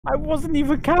I wasn't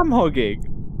even cam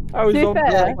hogging. I was To be on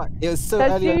fair, like It was so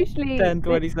that's early. usually 10,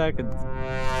 20 seconds.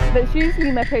 that's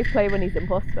usually Meko's play when he's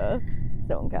imposter.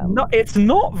 Still on cam. No, it's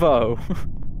not though.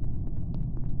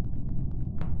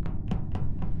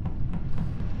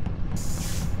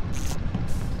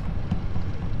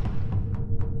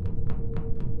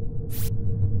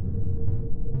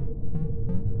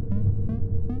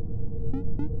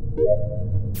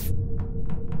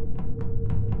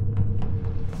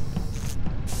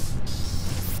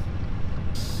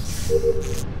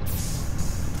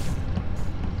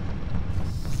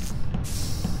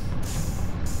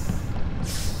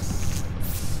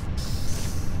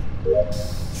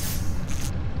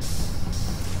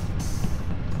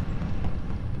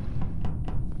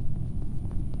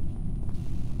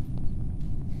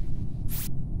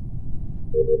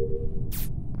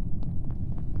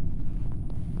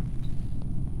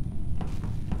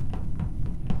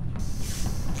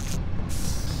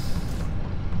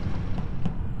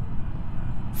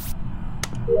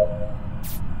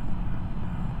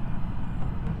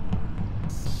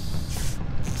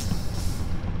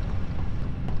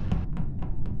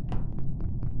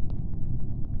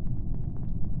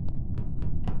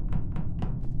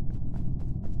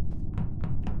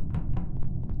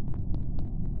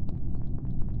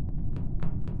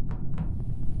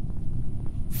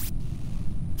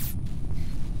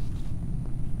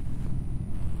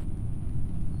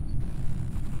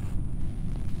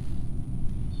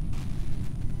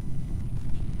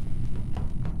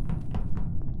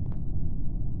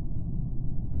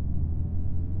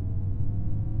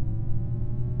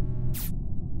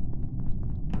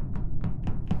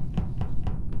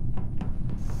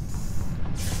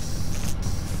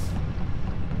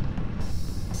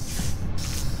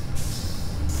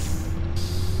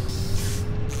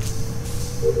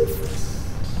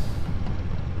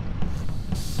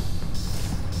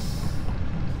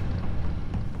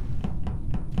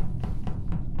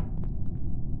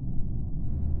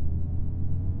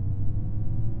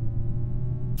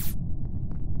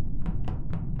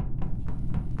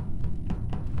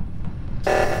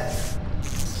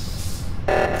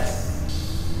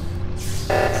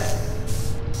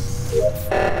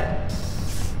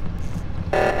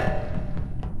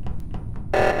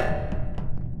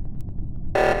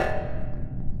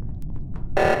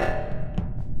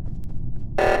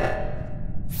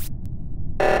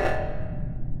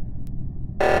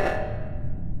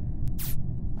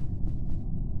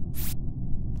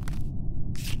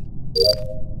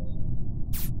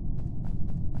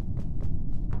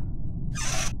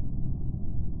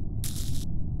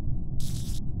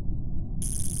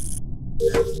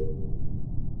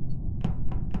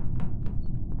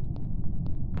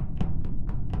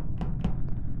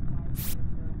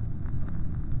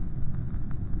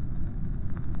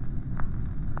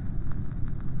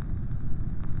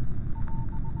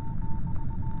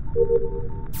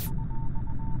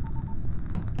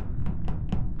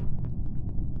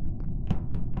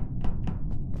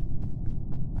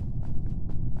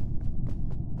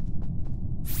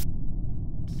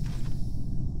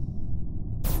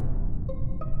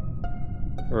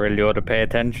 Really ought to pay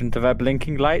attention to that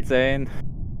blinking light, Zayn.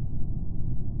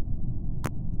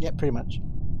 Yeah, pretty much.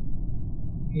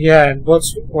 Yeah, and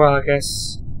well, I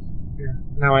guess, yeah,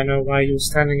 now I know why you were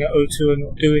standing at O2 and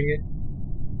not doing it.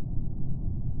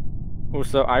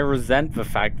 Also, I resent the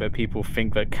fact that people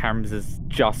think that Cams is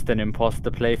just an imposter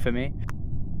play for me.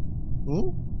 Hmm?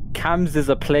 Cams is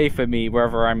a play for me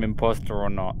whether I'm imposter or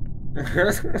not.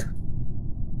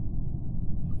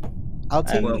 I'll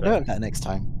take Well, note of that next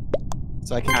time,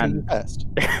 so I can kill you first.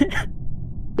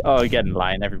 Oh, get in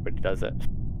line. Everybody does it.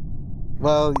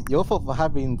 Well, your fault for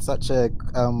having such a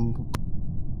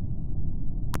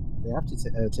They have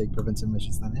to take preventive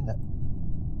measures then, innit?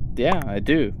 Yeah, I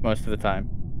do most of the time.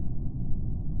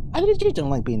 I literally don't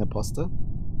like being an imposter.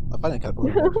 I find it kind of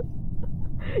boring.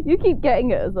 You keep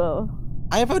getting it as well.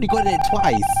 I have only gotten it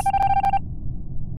twice.